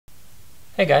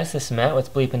Hey guys, this is Matt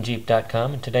with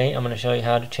BleepinJeep.com, and today I'm going to show you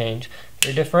how to change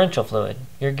your differential fluid,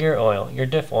 your gear oil, your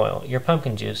diff oil, your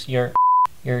pumpkin juice, your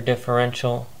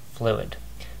differential fluid.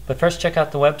 But first, check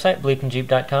out the website,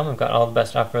 BleepinJeep.com. We've got all the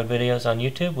best off-road videos on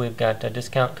YouTube. We've got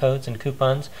discount codes and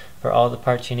coupons for all the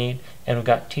parts you need, and we've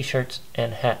got t-shirts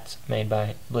and hats made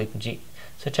by BleepinJeep.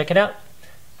 So check it out.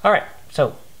 Alright,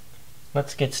 so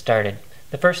let's get started.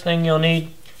 The first thing you'll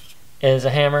need is a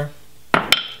hammer.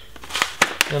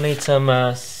 You'll need some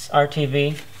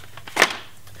RTV.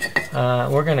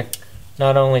 We're going to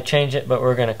not only change it, but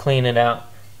we're going to clean it out.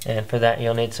 And for that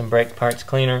you'll need some brake parts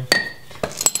cleaner.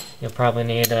 You'll probably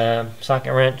need a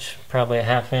socket wrench, probably a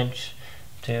 1/2 inch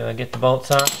to get the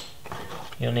bolts off.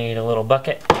 You'll need a little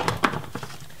bucket.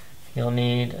 You'll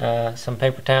need some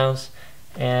paper towels,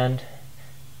 and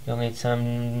you'll need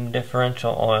some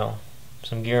differential oil,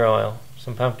 some gear oil,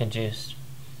 some pumpkin juice.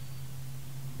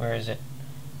 Where is it?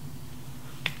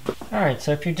 Alright,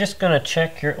 so if you're just going to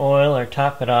check your oil or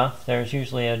top it off, there's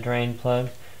usually a drain plug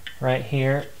right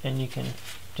here, and you can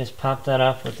just pop that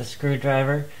off with a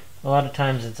screwdriver. A lot of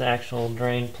times it's an actual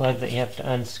drain plug that you have to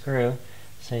unscrew,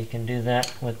 so you can do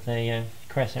that with a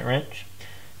crescent wrench.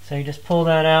 So you just pull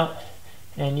that out,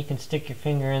 and you can stick your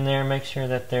finger in there, make sure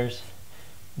that there's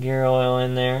gear oil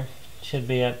in there. It should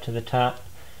be up to the top.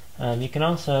 You can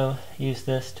also use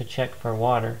this to check for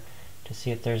water, to see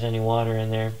if there's any water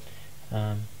in there.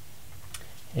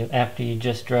 After you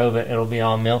just drove it, it'll be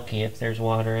all milky if there's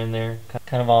water in there,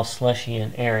 kind of all slushy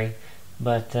and airy.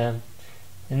 But in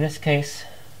this case,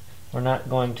 we're not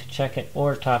going to check it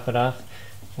or top it off.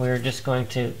 We're just going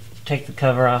to take the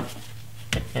cover off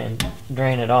and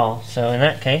drain it all. So in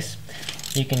that case,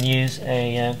 you can use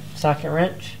a socket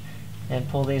wrench and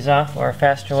pull these off, or a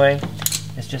faster way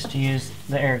is just to use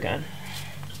the air gun.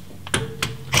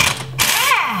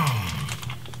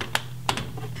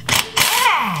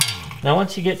 Now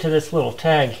once you get to this little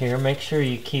tag here, make sure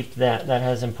you keep that. That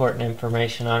has important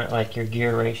information on it, like your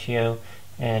gear ratio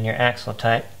and your axle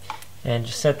type. And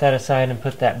just set that aside and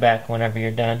put that back whenever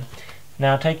you're done.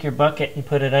 Now take your bucket and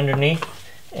put it underneath,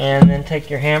 and then take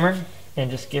your hammer and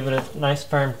just give it a nice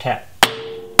firm tap.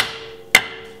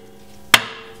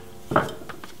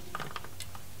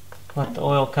 Let the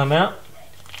oil come out,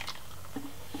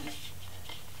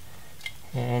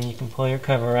 and you can pull your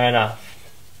cover right off.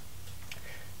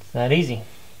 That easy.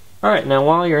 Alright, now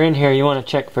while you're in here, you want to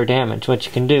check for damage. What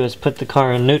you can do is put the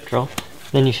car in neutral,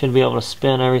 then you should be able to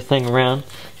spin everything around.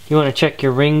 You want to check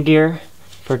your ring gear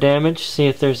for damage, see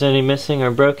if there's any missing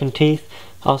or broken teeth.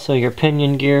 Also your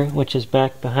pinion gear, which is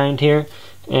back behind here,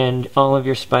 and all of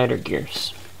your spider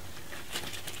gears.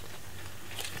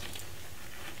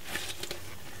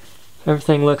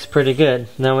 Everything looks pretty good.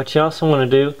 Now what you also want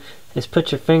to do is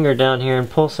put your finger down here and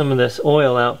pull some of this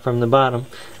oil out from the bottom.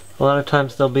 A lot of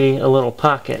times there'll be a little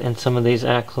pocket in some of these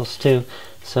axles too,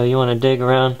 so you want to dig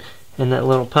around in that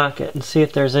little pocket and see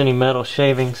if there's any metal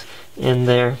shavings in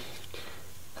there.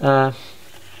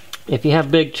 If you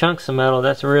have big chunks of metal,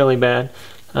 that's really bad.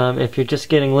 If you're just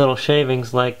getting little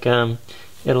shavings, like it'll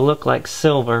look like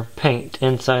silver paint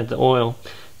inside the oil,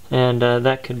 and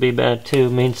that could be bad too.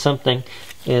 It means something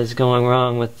is going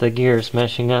wrong with the gears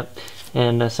meshing up,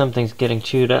 and something's getting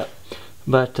chewed up.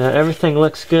 But everything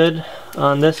looks good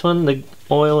on this one. The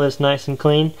oil is nice and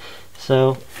clean.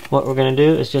 So what we're going to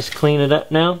do is just clean it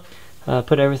up now,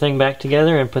 put everything back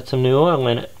together, and put some new oil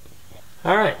in it.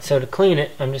 Alright, so to clean it,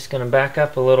 I'm just going to back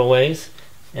up a little ways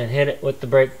and hit it with the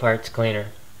brake parts cleaner.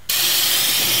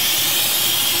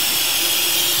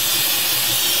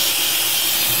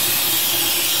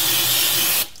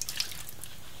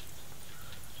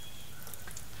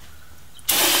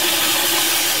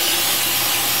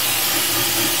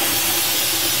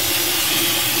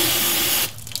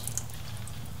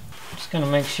 Going to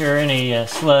make sure any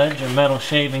sludge or metal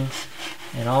shavings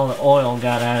and all the oil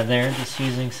got out of there, just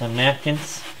using some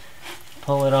napkins.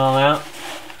 Pull it all out.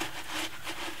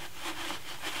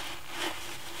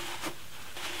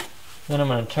 Then I'm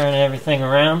going to turn everything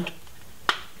around.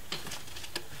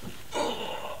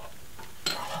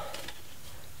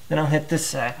 Then I'll hit this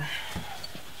side.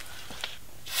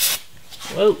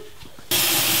 Whoa!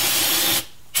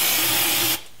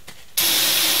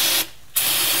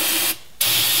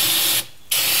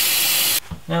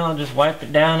 Now I'll just wipe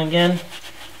it down again,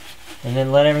 and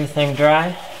then let everything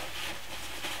dry,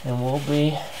 and we'll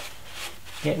be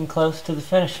getting close to the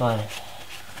finish line.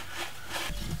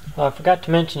 I forgot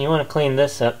to mention, you want to clean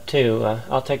this up too.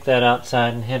 I'll take that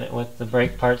outside and hit it with the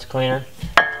brake parts cleaner.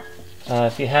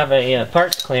 If you have a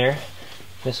parts cleaner,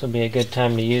 this would be a good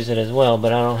time to use it as well,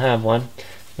 but I don't have one.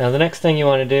 Now the next thing you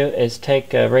want to do is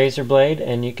take a razor blade,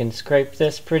 and you can scrape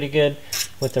this pretty good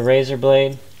with a razor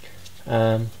blade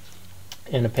and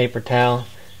a paper towel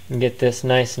and get this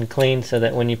nice and clean so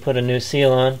that when you put a new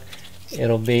seal on,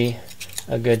 it'll be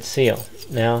a good seal.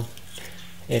 Now,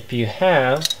 if you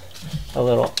have a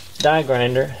little die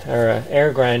grinder or an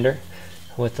air grinder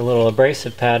with a little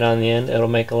abrasive pad on the end, it'll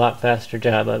make a lot faster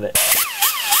job of it.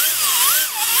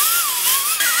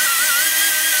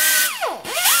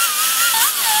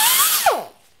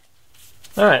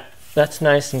 Alright, that's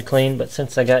nice and clean, but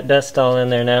since I got dust all in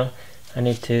there now, I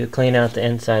need to clean out the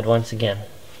inside once again.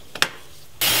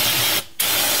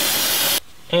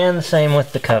 And the same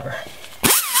with the cover.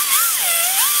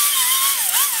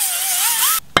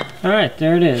 Alright,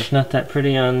 there it is. Not that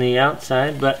pretty on the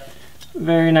outside, but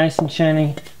very nice and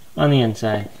shiny on the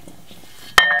inside.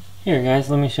 Here guys,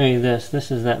 let me show you this. This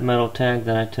is that metal tag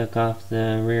that I took off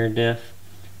the rear diff,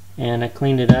 and I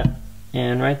cleaned it up.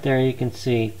 And right there you can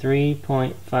see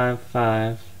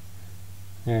 3.55.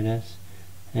 There it is.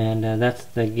 And that's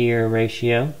the gear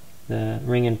ratio, the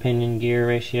ring and pinion gear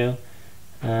ratio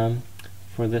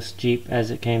for this Jeep as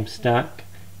it came stock.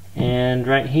 And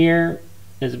right here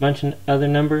is a bunch of other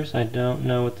numbers. I don't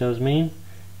know what those mean.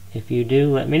 If you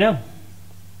do, let me know.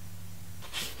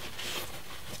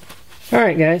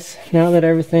 Alright guys, now that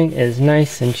everything is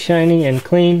nice and shiny and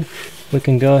clean, we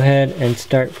can go ahead and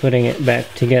start putting it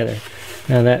back together.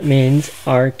 Now that means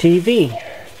RTV.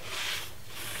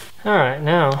 Alright,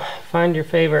 now find your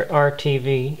favorite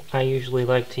RTV. I usually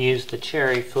like to use the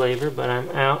cherry flavor, but I'm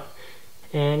out.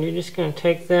 And you're just going to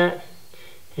take that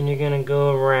and you're going to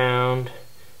go around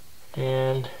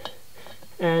and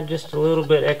add just a little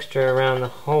bit extra around the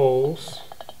holes.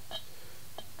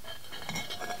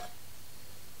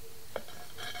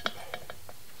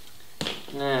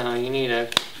 Now you need a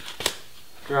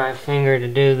dry finger to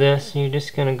do this. You're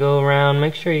just going to go around,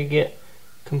 make sure you get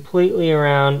completely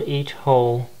around each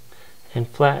hole and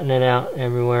flatten it out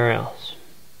everywhere else.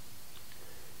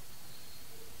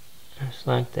 Just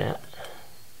like that.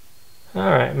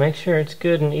 Alright, make sure it's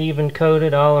good and even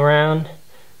coated all around.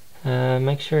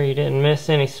 Make sure you didn't miss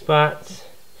any spots.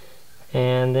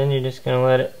 And then you're just going to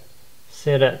let it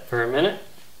sit up for a minute.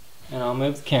 And I'll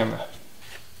move the camera.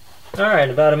 Alright,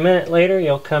 about a minute later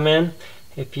you'll come in.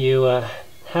 If you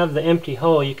have the empty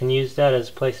hole, you can use that as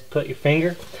a place to put your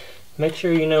finger. Make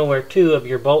sure you know where 2 of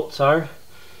your bolts are.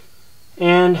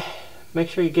 And make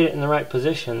sure you get it in the right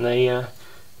position.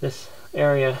 This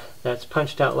area that's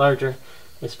punched out larger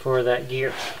is for that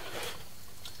gear.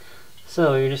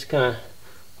 So you're just going to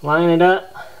line it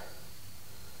up,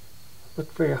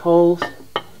 look for your holes,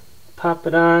 pop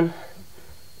it on,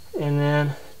 and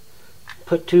then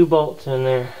put 2 bolts in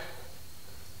there.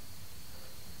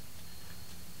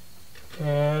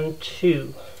 And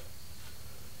 2.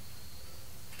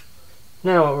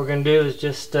 Now what we're going to do is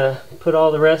just put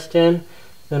all the rest in,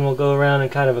 then we'll go around in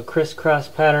kind of a crisscross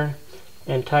pattern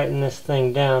and tighten this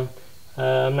thing down.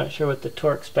 I'm not sure what the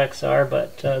torque specs are,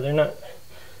 but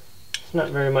it's not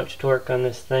very much torque on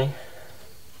this thing.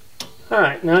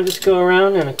 Alright, now just go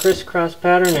around in a crisscross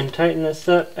pattern and tighten this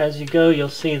up. As you go, you'll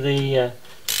see the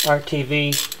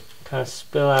RTV kind of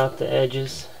spill out the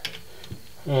edges.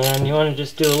 And you want to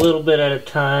just do a little bit at a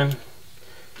time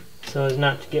so as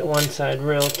not to get one side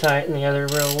real tight and the other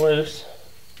real loose.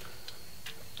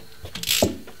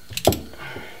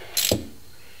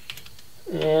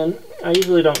 And I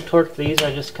usually don't torque these,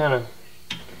 I just kind of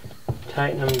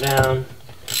tighten them down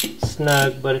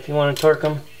snug, but if you want to torque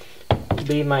them,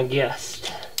 be my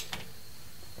guest.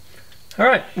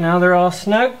 Alright, now they're all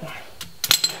snug.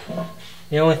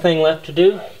 The only thing left to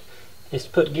do is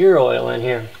put gear oil in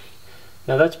here.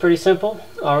 Now that's pretty simple.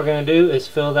 All we're going to do is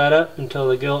fill that up until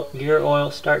the gear oil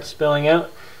starts spilling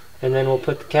out, and then we'll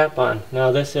put the cap on.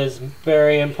 Now this is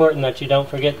very important that you don't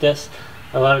forget this.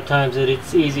 A lot of times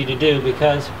it's easy to do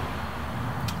because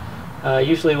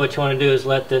usually what you want to do is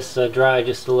let this dry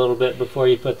just a little bit before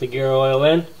you put the gear oil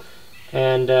in,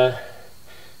 and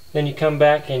then you come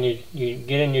back and you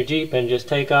get in your Jeep and just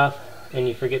take off and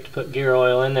you forget to put gear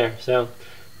oil in there. So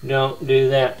don't do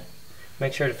that.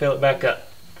 Make sure to fill it back up.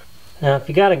 Now if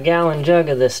you got a gallon jug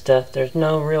of this stuff, there's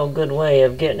no real good way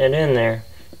of getting it in there.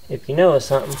 If you know of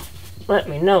something, let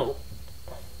me know.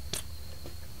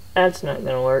 That's not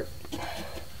going to work.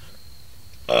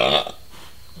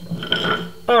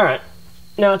 Alright,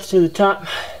 now it's to the top.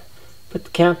 Put the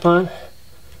cap on.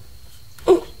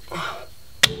 Ooh.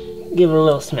 Give it a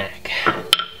little smack.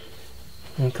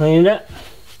 And clean it up.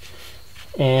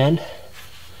 And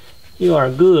you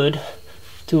are good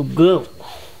to go.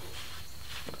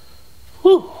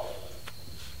 Whew.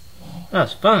 That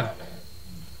was fun.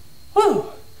 Whew.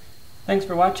 Thanks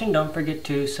for watching. Don't forget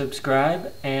to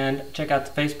subscribe and check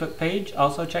out the Facebook page.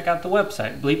 Also check out the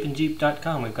website,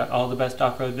 BleepinJeep.com. We've got all the best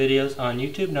off-road videos on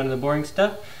YouTube, none of the boring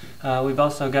stuff. We've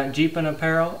also got Jeepin'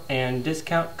 apparel and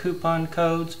discount coupon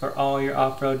codes for all your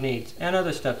off-road needs and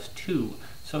other stuff too.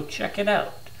 So check it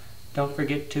out. Don't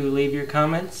forget to leave your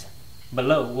comments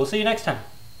below. We'll see you next time.